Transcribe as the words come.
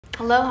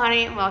Hello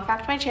honey, and welcome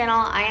back to my channel.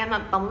 I am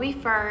Bumblebee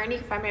Fern. You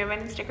can find me on my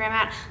Instagram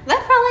at The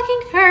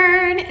Frolicking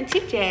Fern. And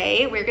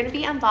today we're going to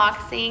be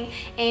unboxing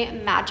a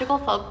magical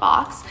folk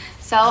box.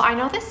 So I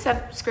know this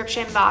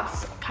subscription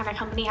box kind of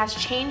company has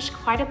changed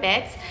quite a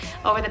bit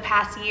over the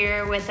past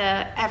year with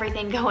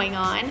everything going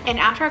on. And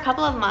after a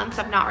couple of months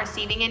of not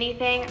receiving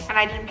anything, and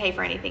I didn't pay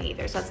for anything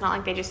either, so it's not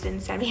like they just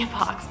didn't send me a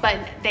box, but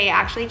they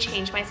actually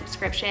changed my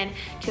subscription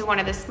to one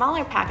of the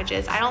smaller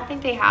packages. I don't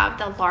think they have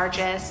the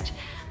largest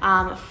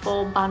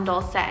full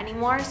bundle set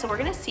anymore. So we're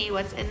gonna see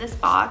what's in this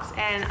box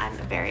and I'm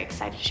very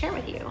excited to share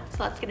with you.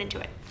 So let's get into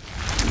it.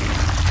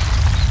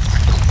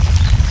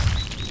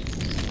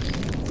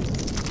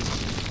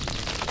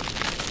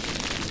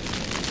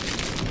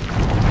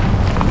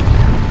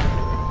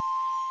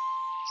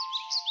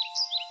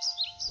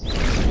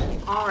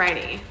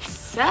 Alrighty,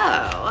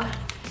 so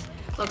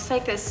looks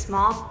like this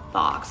small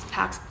box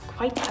packs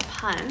quite a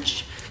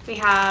punch. We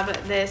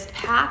have this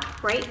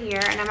pack right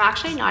here, and I'm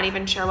actually not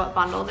even sure what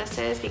bundle this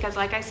is because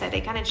like I said,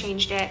 they kind of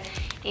changed it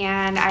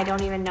and I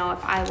don't even know if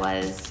I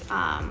was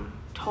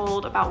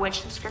told about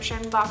which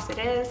subscription box it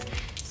is.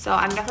 So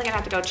I'm definitely gonna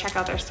have to go check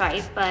out their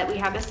site, but we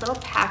have this little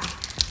pack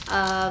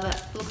of,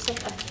 looks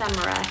like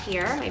ephemera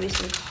here, maybe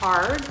some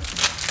cards.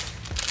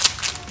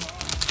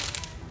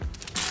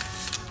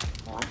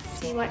 Let's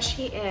see what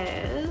she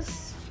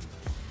is.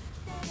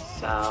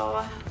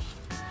 So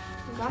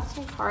we've got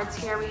some cards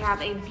here. We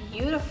have a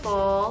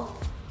beautiful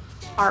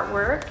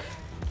artwork.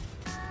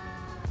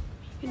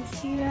 You can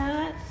see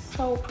that,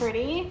 so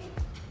pretty.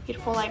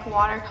 Beautiful like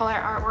watercolor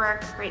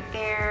artwork right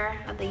there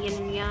of the yin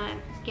and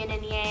yang, yin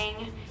and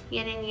yang,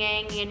 yin and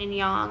yang, yin and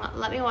yang.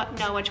 Let me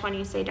know which one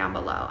you say down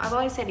below. I've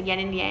always said yin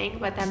and yang,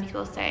 but then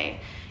people say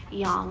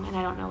yang, and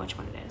I don't know which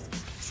one it is.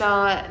 So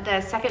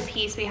the second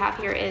piece we have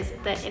here is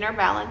the Inner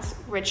Balance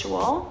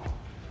Ritual.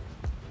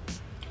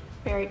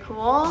 Very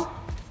cool.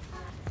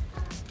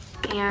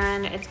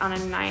 And it's on a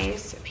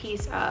nice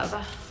piece of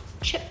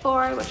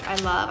chipboard, which I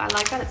love. I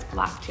like that it's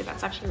black too.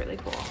 That's actually really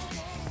cool.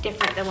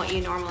 Different than what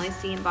you normally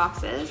see in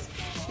boxes.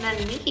 And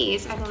then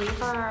these, I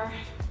believe are,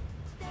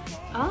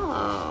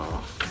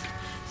 oh.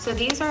 So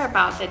these are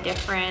about the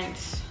different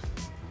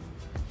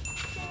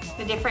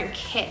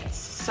kits.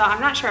 So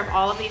I'm not sure if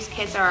all of these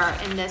kits are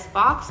in this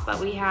box, but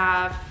we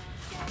have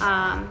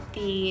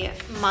the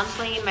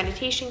monthly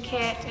meditation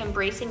kit,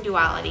 Embracing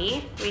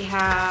Duality. We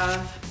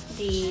have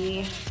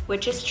the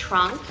Witch's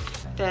Trunk,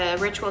 the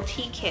Ritual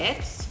Tea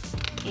kits,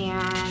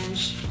 and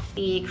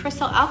the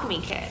Crystal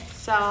Alchemy kit.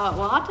 So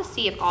we'll have to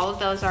see if all of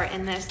those are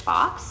in this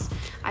box.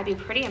 I'd be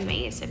pretty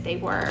amazed if they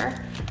were.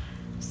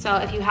 So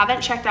if you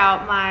haven't checked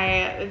out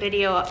my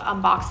video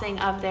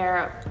unboxing of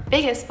their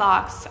biggest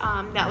box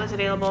that was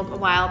available a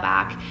while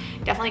back,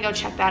 definitely go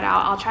check that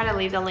out. I'll try to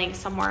leave the link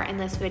somewhere in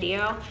this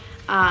video.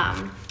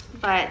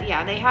 But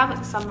yeah, they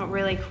have some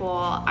really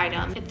cool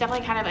items. It's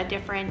definitely kind of a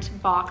different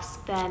box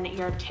than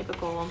your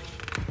typical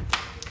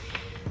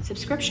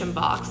subscription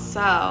box.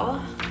 So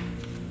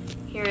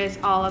here is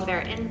all of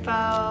their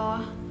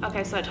info.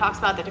 Okay, so it talks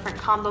about the different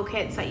combo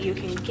kits that you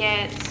can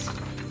get.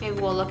 Maybe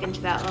we'll look into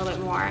that a little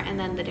bit more, and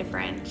then the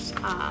different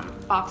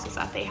boxes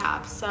that they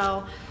have.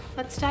 So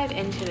let's dive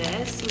into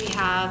this. We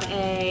have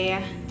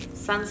a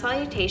Sun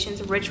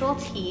Salutations Ritual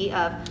Tea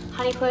of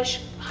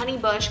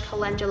honeybush,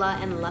 calendula,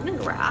 and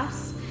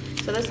lemongrass.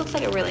 So this looks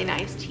like a really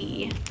nice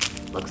tea.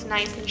 Looks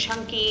nice and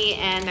chunky,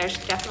 and there's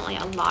definitely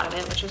a lot of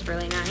it, which is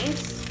really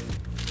nice.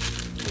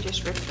 I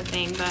just ripped the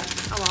thing, but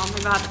oh well, I'm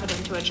about to put it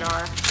into a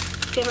jar.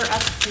 Give her a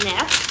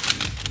sniff.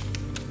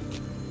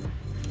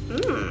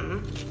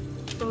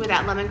 Ooh,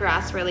 that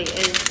lemongrass really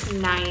is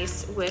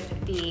nice with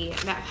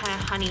that kind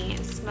of honey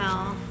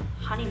smell.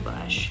 Honey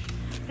bush.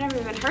 I've never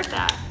even heard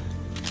that.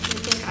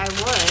 You'd think I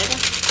would,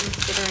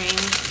 considering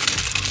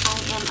I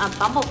am a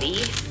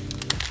bumblebee.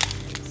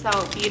 So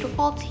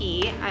beautiful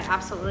tea. I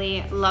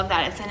absolutely love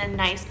that. It's in a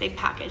nice big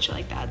package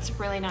like that. It's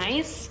really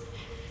nice.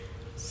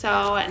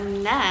 So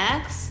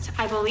next,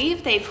 I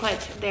believe they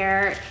put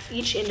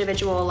each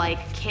individual like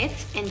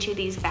kits into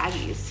these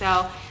baggies.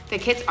 So the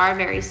kits are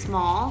very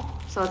small.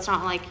 So it's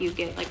not like you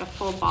get like a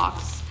full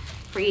box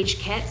for each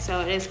kit.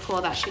 So it is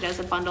cool that she does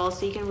a bundle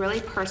so you can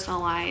really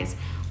personalize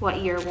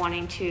what you're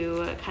wanting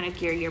to kind of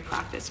gear your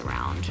practice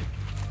around.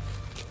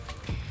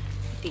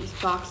 These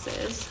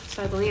boxes.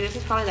 So I believe this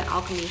is probably the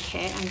alchemy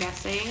kit, I'm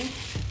guessing.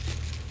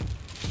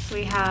 So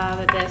we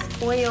have this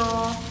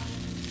oil,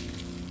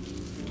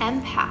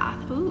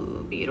 empath,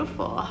 ooh,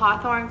 beautiful.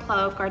 Hawthorn,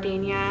 clove,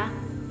 gardenia,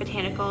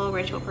 botanical,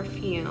 ritual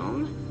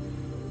perfume.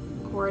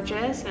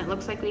 Gorgeous, and it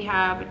looks like we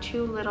have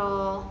two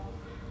little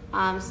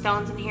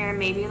stones in here,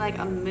 maybe like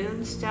a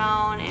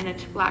moonstone and a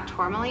black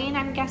tourmaline,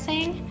 I'm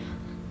guessing.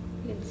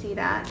 You can see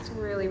that, it's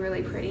really,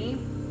 really pretty.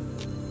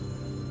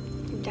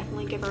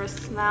 Definitely give her a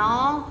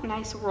smell.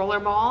 Nice roller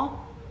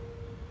ball.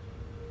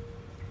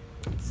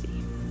 Let's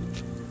see.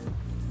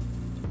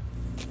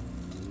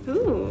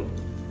 Ooh,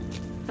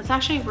 that's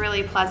actually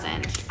really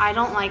pleasant. I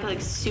don't like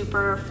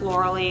super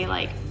florally,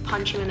 like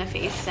punch you in the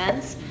face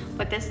scents,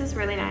 but this is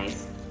really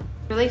nice.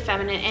 Really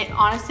feminine. It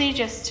honestly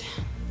just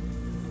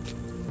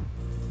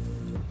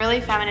Really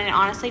feminine. It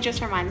honestly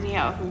just reminds me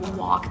of a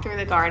walk through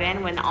the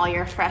garden when all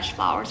your fresh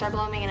flowers are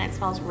blooming, and it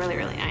smells really,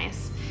 really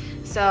nice.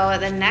 So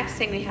the next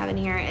thing we have in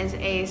here is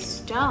a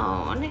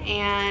stone,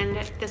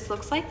 and this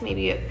looks like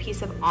maybe a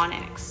piece of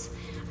onyx.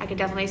 I could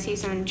definitely see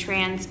some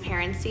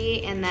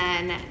transparency, and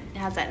then it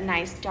has that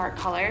nice dark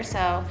color.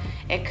 So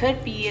it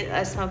could be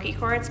a smoky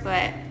quartz,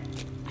 but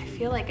I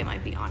feel like it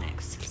might be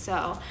onyx.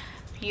 So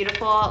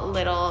beautiful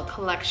little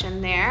collection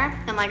there.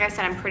 And like I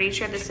said, I'm pretty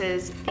sure this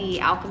is the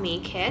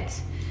alchemy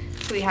kit.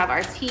 So we have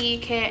our tea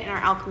kit and our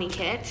alchemy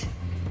kit.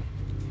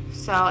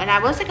 So, and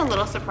I was like a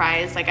little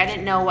surprised. Like I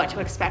didn't know what to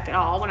expect at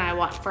all when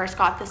I first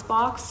got this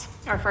box,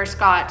 or first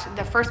got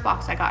the first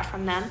box I got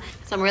from them.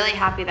 So I'm really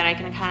happy that I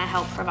can kind of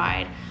help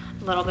provide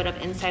a little bit of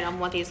insight on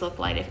what these look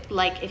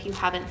like if you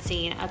haven't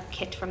seen a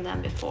kit from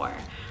them before.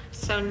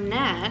 So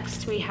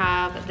next we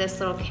have this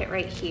little kit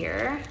right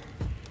here.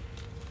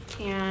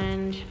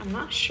 And I'm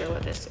not sure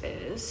what this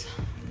is.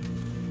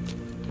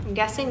 I'm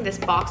guessing this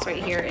box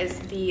right here is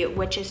the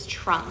witch's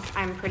trunk,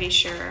 I'm pretty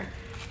sure.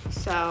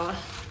 So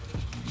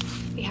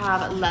we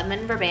have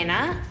lemon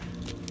verbena,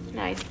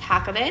 nice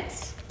pack of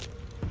it.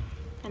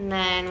 And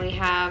then we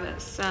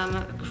have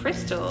some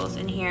crystals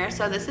in here.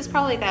 So this is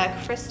probably the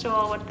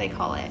crystal, what do they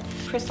call it?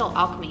 Crystal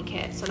alchemy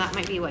kit. So that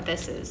might be what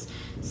this is.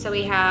 So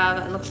we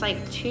have, it looks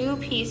like 2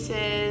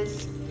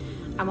 pieces.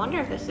 I wonder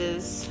if this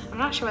is, I'm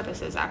not sure what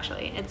this is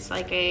actually. It's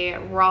like a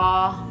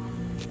raw,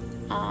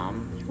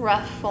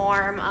 rough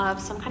form of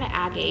some kind of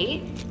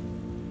agate.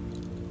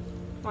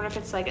 I wonder if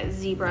it's like a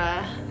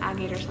zebra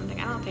agate or something.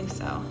 I don't think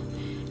so.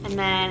 And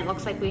then it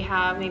looks like we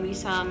have maybe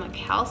some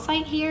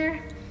calcite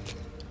here.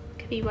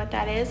 Could be what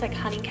that is, like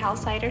honey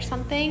calcite or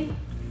something.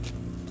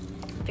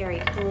 Very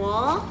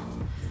cool.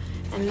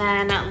 And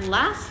then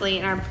lastly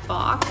in our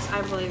box,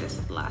 I believe this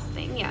is the last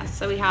thing. Yes,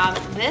 so we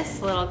have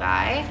this little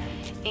guy.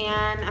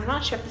 And I'm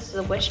not sure if this is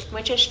a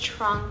witch's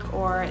trunk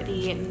or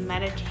the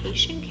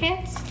meditation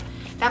kit.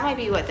 That might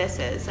be what this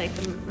is, like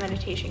the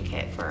meditation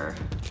kit for,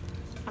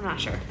 I'm not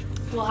sure.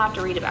 We'll have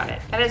to read about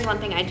it. That is one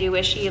thing I do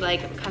wish he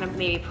like kind of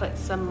maybe put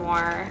some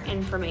more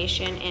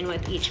information in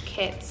with each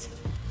kit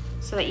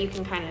so that you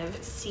can kind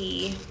of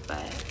see,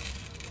 but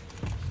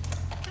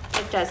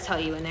it does tell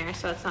you in there,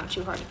 so it's not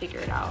too hard to figure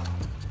it out.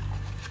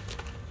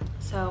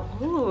 So,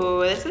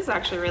 ooh, this is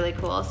actually really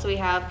cool. So we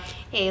have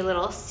a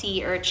little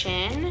sea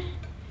urchin,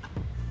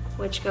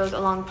 which goes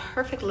along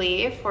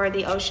perfectly for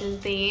the ocean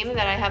theme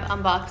that I have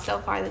unboxed so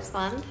far this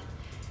month.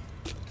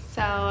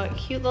 So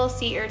cute little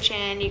sea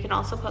urchin. You can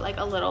also put like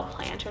a little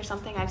plant or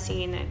something. I've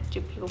seen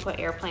people put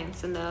air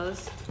plants in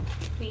those.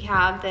 We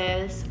have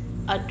this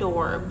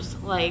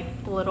adorbs, like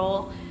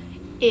little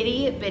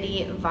itty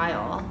bitty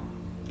vial.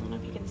 I don't know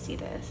if you can see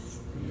this.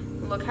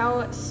 Look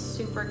how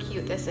super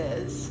cute this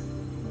is.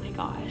 Oh my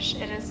gosh,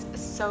 it is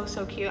so,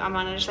 so cute. I'm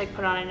gonna just like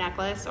put on a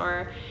necklace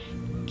or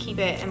keep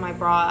it in my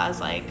bra as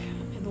like,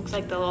 it looks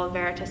like the little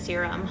Verita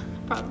serum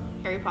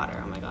from Harry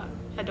Potter. Oh my god,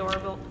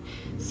 adorable.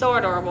 So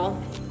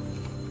adorable.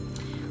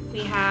 We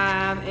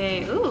have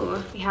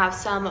we have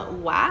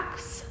some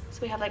wax.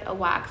 So we have like a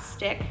wax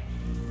stick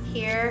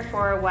here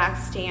for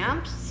wax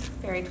stamps.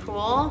 Very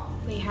cool.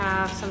 We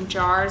have some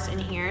jars in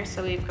here.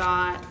 So we've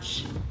got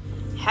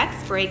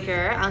hex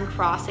breaker,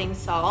 uncrossing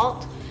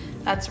salt.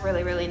 That's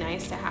really, really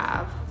nice to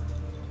have.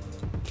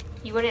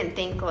 You wouldn't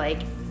think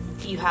like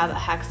you have a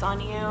hex on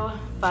you,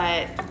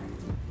 but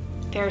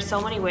there are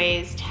so many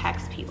ways to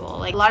hex people.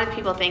 Like a lot of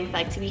people think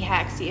like to be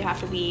hexed, you have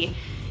to be,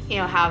 you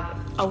know, have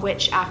a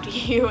witch after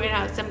you and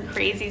have some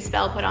crazy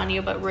spell put on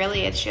you, but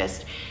really it's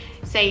just,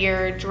 say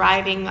you're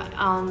driving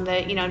on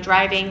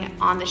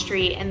the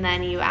street and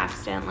then you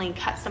accidentally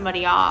cut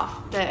somebody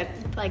off, the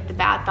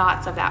bad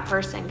thoughts of that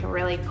person can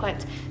really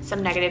put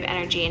some negative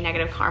energy and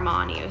negative karma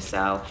on you.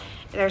 So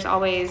it's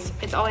always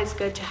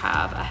good to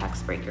have a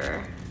hex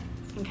breaker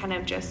and kind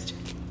of just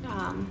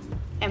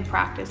and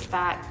practice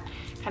that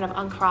kind of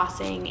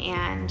uncrossing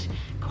and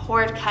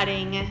cord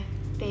cutting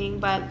thing.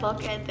 But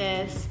look at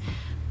this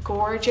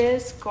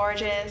gorgeous,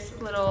 gorgeous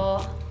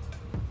little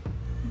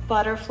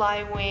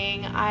butterfly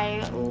wing.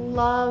 I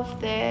love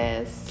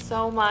this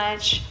so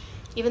much.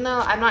 Even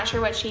though I'm not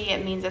sure what she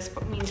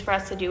means for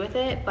us to do with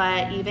it,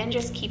 but even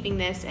just keeping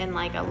this in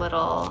like a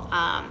little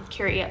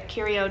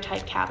curio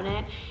type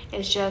cabinet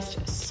is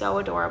just so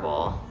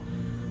adorable.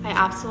 I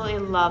absolutely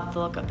love the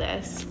look of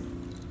this.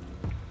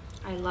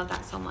 I love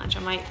that so much. I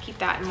might keep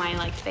that in my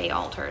like Fae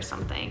altar or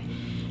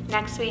something.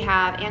 Next we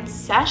have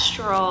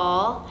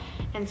ancestral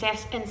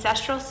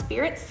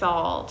spirit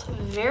salt.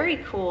 Very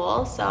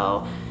cool.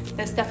 So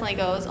this definitely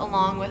goes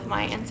along with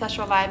my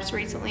ancestral vibes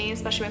recently,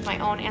 especially with my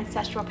own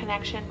ancestral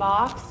connection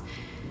box.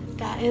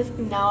 That is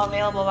now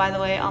available, by the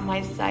way, on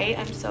my site.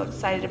 I'm so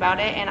excited about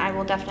it, and I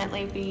will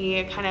definitely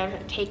be kind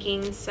of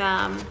taking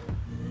some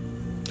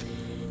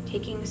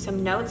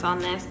notes on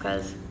this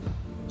because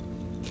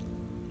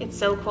it's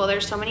so cool.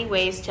 There's so many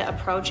ways to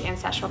approach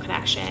ancestral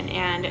connection,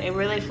 and it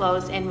really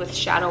flows in with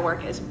shadow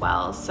work as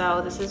well.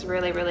 So this is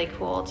really, really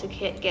cool to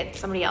get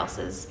somebody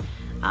else's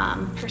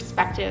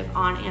perspective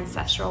on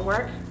ancestral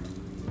work.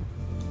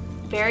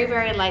 Very,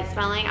 very light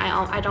smelling.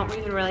 I don't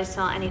even really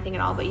smell anything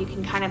at all, but you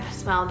can kind of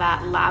smell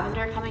that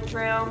lavender coming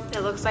through.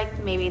 It looks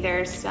like maybe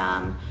there's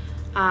some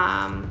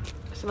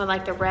of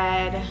like the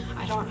red,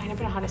 I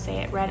never know how to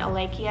say it, red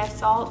Alakia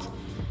salt,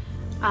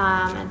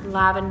 and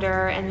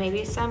lavender, and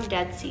maybe some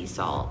Dead Sea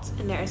salt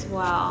in there as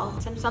well.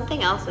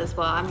 Something else as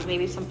well,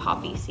 maybe some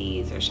poppy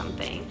seeds or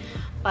something.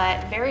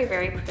 But very,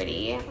 very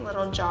pretty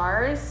little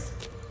jars.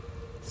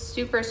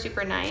 Super,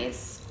 super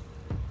nice.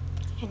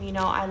 And you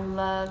know, I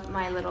love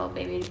my little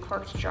baby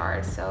corked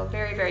jars, so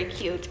very, very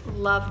cute.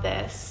 Love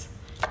this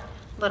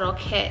little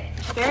kit.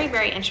 Very,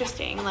 very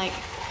interesting, like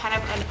kind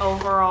of an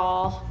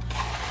overall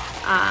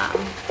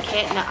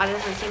kit, and it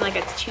doesn't seem like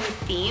it's too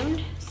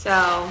themed,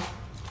 so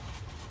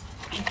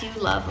I do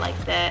love like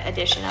the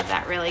addition of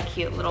that really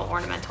cute little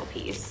ornamental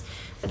piece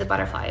with the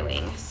butterfly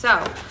wing.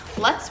 So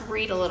let's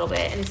read a little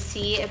bit and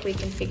see if we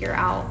can figure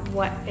out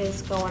what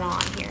is going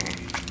on here.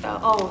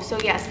 So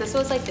yes, this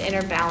was like the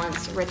inner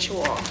balance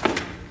ritual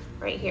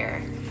right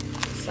here.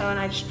 So, and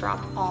I just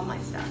dropped all my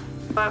stuff.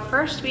 But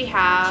first we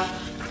have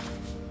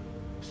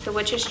the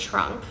witch's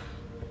trunk.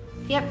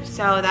 Yep,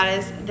 so that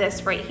is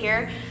this right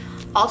here.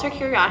 Altar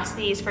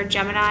Curiosities for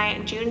Gemini,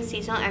 June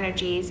Seasonal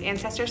Energies,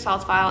 Ancestor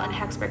Salt Vial and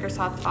Hexbreaker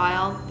Salt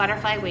Vial,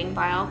 Butterfly Wing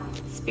Vial,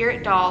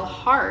 Spirit Doll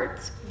Heart,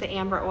 the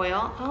Amber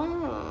Oil.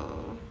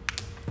 Oh,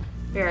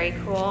 very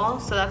cool.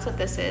 So that's what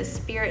this is,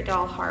 Spirit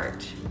Doll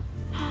Heart.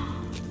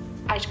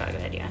 I just got a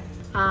good idea.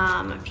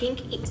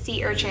 Pink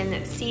Sea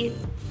Urchin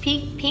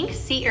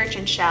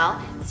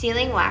Shell,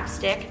 Sealing Wax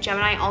Stick,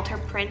 Gemini Altar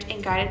Print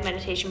and Guided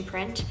Meditation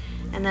Print,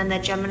 and then the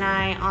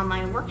Gemini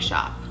Online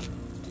Workshop.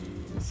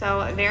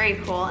 So very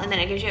cool. And then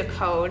it gives you a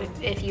code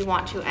if you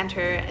want to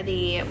enter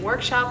the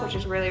workshop, which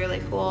is really,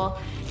 really cool.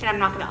 And I'm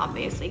not going to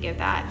obviously give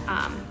that,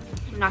 I'm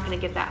not going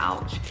to give that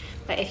out.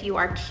 But if you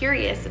are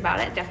curious about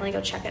it, definitely go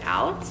check it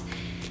out.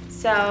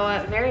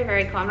 So very,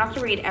 very cool. I'm not going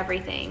to read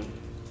everything.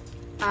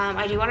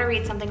 I do want to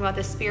read something about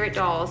the spirit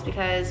dolls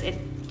because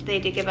they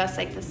did give us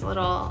like this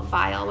little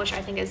vial, which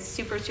I think is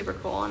super, super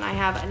cool. And I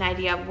have an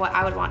idea of what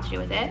I would want to do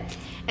with it.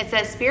 It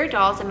says, spirit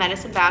dolls and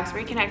medicine bags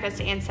reconnect us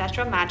to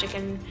ancestral magic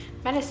and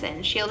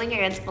medicine, shielding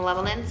against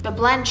malevolence. The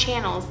blend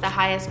channels the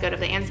highest good of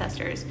the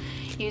ancestors.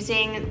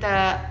 Using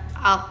the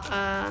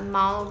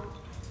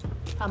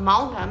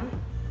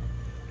amalgam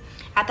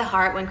at the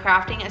heart when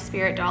crafting a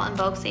spirit doll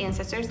invokes the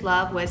ancestors'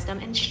 love, wisdom,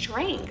 and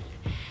strength.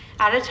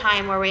 At a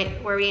time where we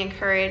are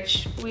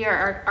encouraged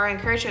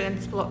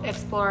to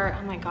explore,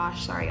 oh my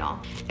gosh, sorry y'all.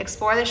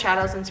 Explore the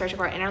shadows in search of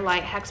our inner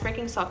light.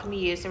 Hex-breaking salt can be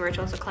used in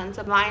rituals to cleanse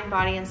the mind,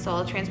 body, and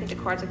soul, transmute the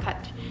cords and cut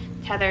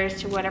tethers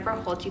to whatever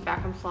holds you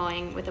back from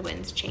flowing with the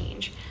wind's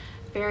change.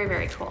 Very,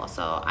 very cool.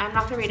 So I'm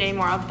not gonna read any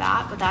more of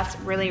that, but that's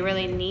really,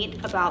 really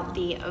neat about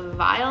the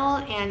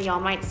vial, and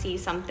y'all might see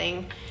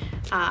something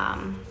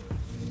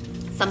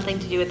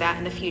to do with that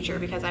in the future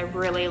because I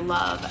really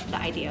love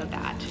the idea of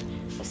that,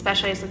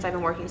 especially since I've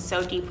been working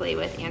so deeply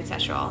with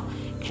ancestral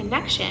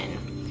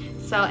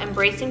connection. So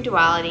embracing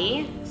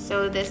duality.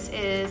 So this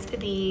is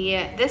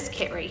this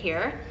kit right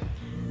here.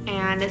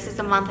 And this is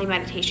the monthly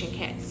meditation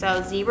kit.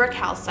 So zebra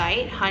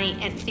calcite,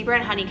 zebra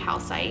and honey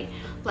calcite,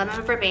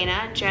 lemon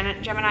verbena,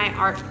 Gemini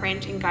art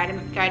print and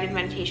guided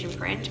meditation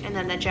print, and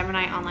then the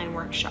Gemini online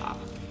workshop.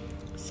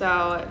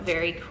 So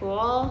very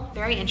cool,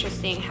 very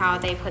interesting how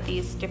they put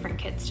these different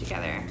kits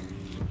together.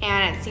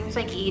 And it seems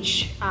like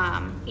each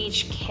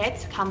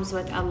kit comes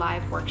with a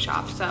live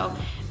workshop. So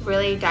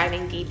really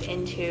diving deep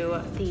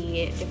into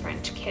the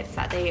different kits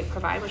that they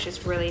provide, which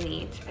is really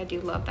neat. I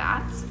do love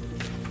that.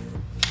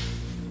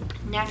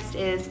 Next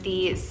is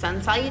the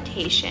Sun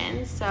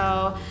Salutation.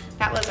 So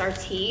that was our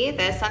tea.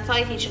 The Sun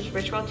Salutations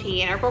Ritual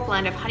Tea, an herbal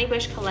blend of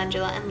honeybush,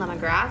 calendula, and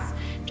lemongrass.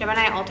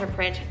 Gemini Altar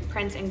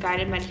Prints and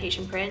Guided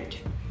Meditation Print.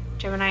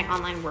 Gemini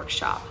Online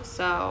Workshop.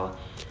 So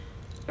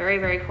very,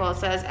 very cool. It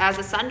says, as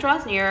the sun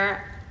draws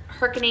near,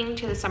 hearkening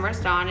to the summer's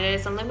dawn,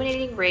 its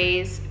illuminating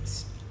rays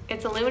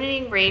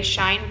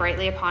shine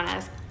brightly upon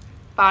us,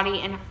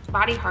 body,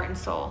 heart, and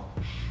soul.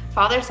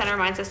 Father Sun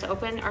reminds us to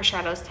open our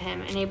shadows to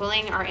him,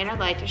 enabling our inner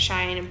light to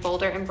shine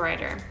bolder and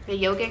brighter. The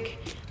yogic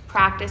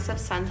practice of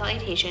sun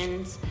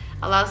salutations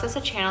allows us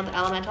to channel the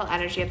elemental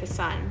energy of the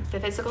sun. The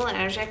physical and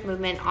energetic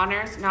movement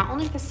honors not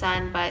only the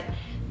sun, but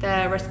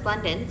the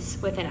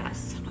resplendence within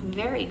us.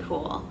 Very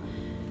cool.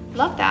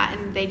 Love that,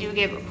 and they do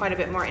give quite a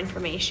bit more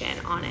information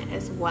on it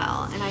as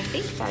well. And I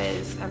think that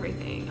is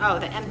everything. Oh,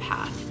 the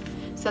empath.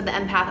 So the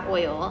empath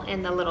oil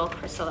and the little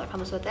crystal that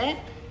comes with it.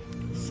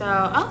 So,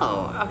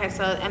 okay,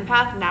 so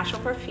empath natural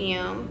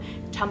perfume,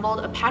 tumbled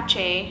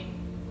Apache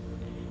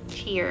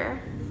tear.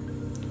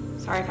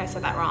 Sorry if I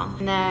said that wrong.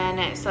 And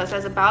then, so it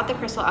says about the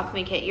crystal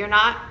alchemy kit, you're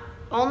not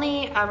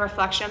only a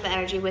reflection of the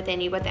energy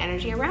within you, but the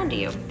energy around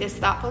you. This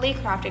thoughtfully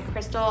crafted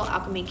crystal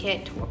alchemy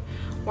kit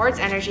towards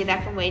energy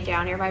that can weigh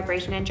down your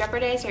vibration and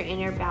jeopardize your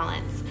inner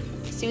balance.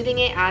 Soothing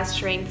it as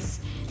strengths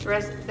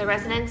the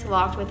resonance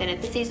locked within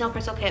it. The seasonal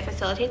crystal kit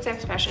facilitates the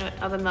expression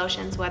of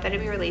emotions, whether to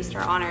be released or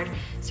honored,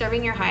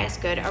 serving your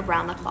highest good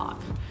around the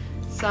clock.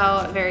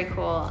 So very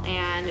cool.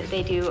 And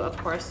they do, of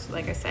course,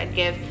 like I said,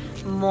 give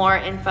more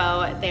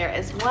info there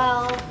as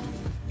well.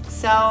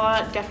 So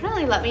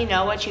definitely let me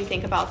know what you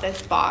think about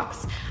this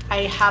box.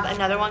 I have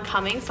another one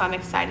coming, so I'm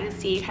excited to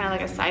see kind of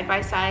like a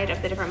side-by-side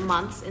of the different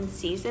months and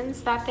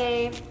seasons that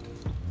they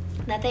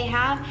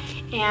have,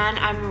 and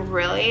I'm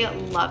really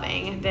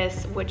loving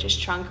this witch's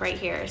trunk right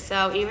here.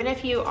 So even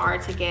if you are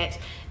to get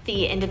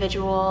the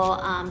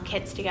individual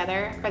kits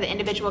together, or the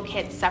individual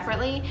kits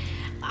separately,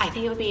 I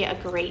think it would be a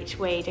great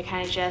way to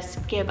kind of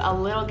just give a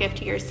little gift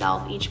to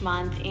yourself each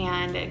month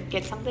and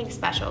get something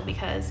special,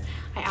 because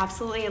I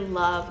absolutely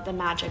love the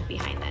magic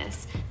behind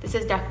this. This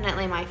is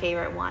definitely my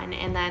favorite one,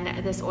 and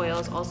then this oil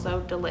is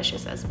also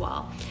delicious as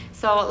well.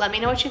 So let me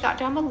know what you thought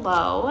down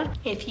below.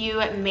 If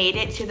you made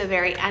it to the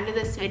very end of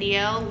this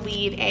video,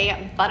 leave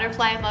a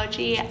butterfly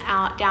emoji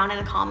down in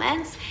the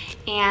comments.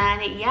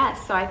 And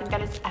yes, so I think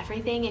that is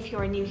everything. If you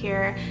are new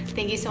here,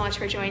 thank you so much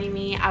for joining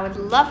me. I would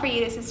love for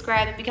you to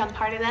subscribe and become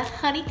part of the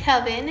Honey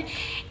Coven.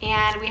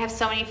 And we have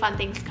so many fun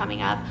things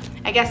coming up.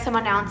 I guess some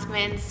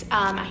announcements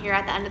here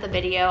at the end of the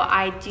video.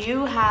 I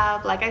do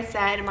have, like I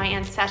said, my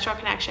Ancestral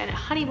Connection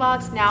honey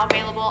box now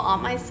available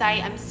on my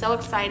site. I'm so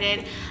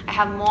excited. I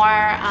have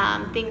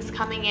more things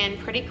coming in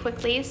pretty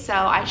quickly, so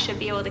I should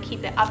be able to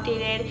keep it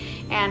updated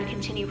and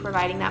continue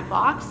providing that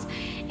box.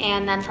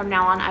 And then from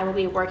now on, I will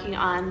be working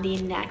on the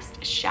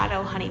next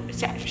shadow work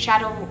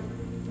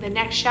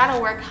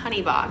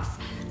honey box.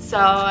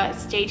 So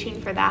stay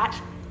tuned for that.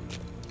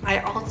 I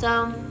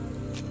also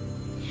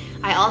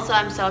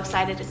am so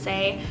excited to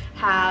say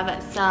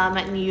have some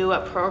new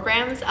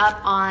programs up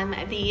on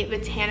the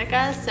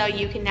Botanica. So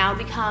you can now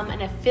become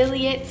an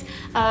affiliate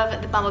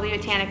of the Bumblebee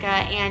Botanica,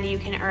 and you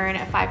can earn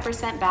a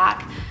 5%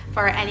 back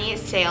for any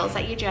sales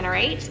that you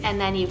generate. And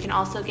then you can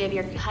also give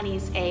your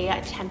honeys a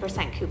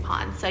 10%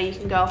 coupon. So you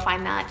can go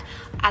find that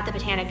at the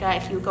Botanica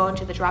if you go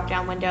into the drop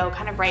down window,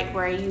 kind of right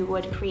where you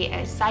would create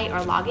a site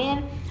or log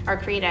in, or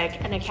create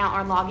an account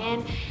or log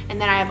in. And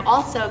then I have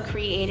also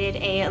created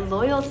a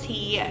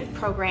loyalty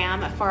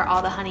program for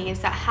all the honeys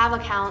that have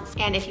accounts.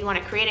 And if you want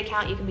to create an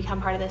account, you can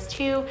become part of this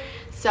too.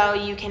 So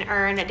you can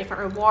earn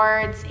different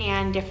rewards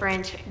and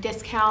different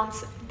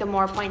discounts the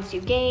more points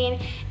you gain.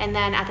 And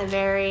then at the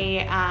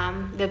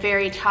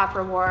very top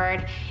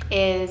reward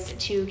is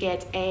to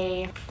get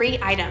a free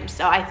item.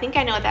 So I think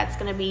I know what that's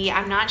gonna be.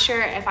 I'm not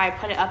sure if I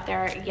put it up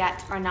there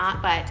yet or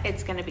not, but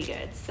it's gonna be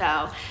good.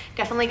 So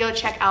definitely go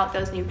check out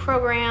those new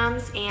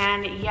programs.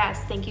 And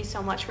yes, thank you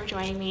so much for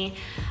joining me.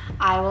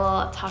 I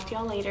will talk to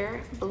y'all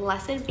later.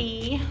 Blessed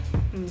be.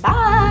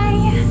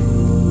 Bye.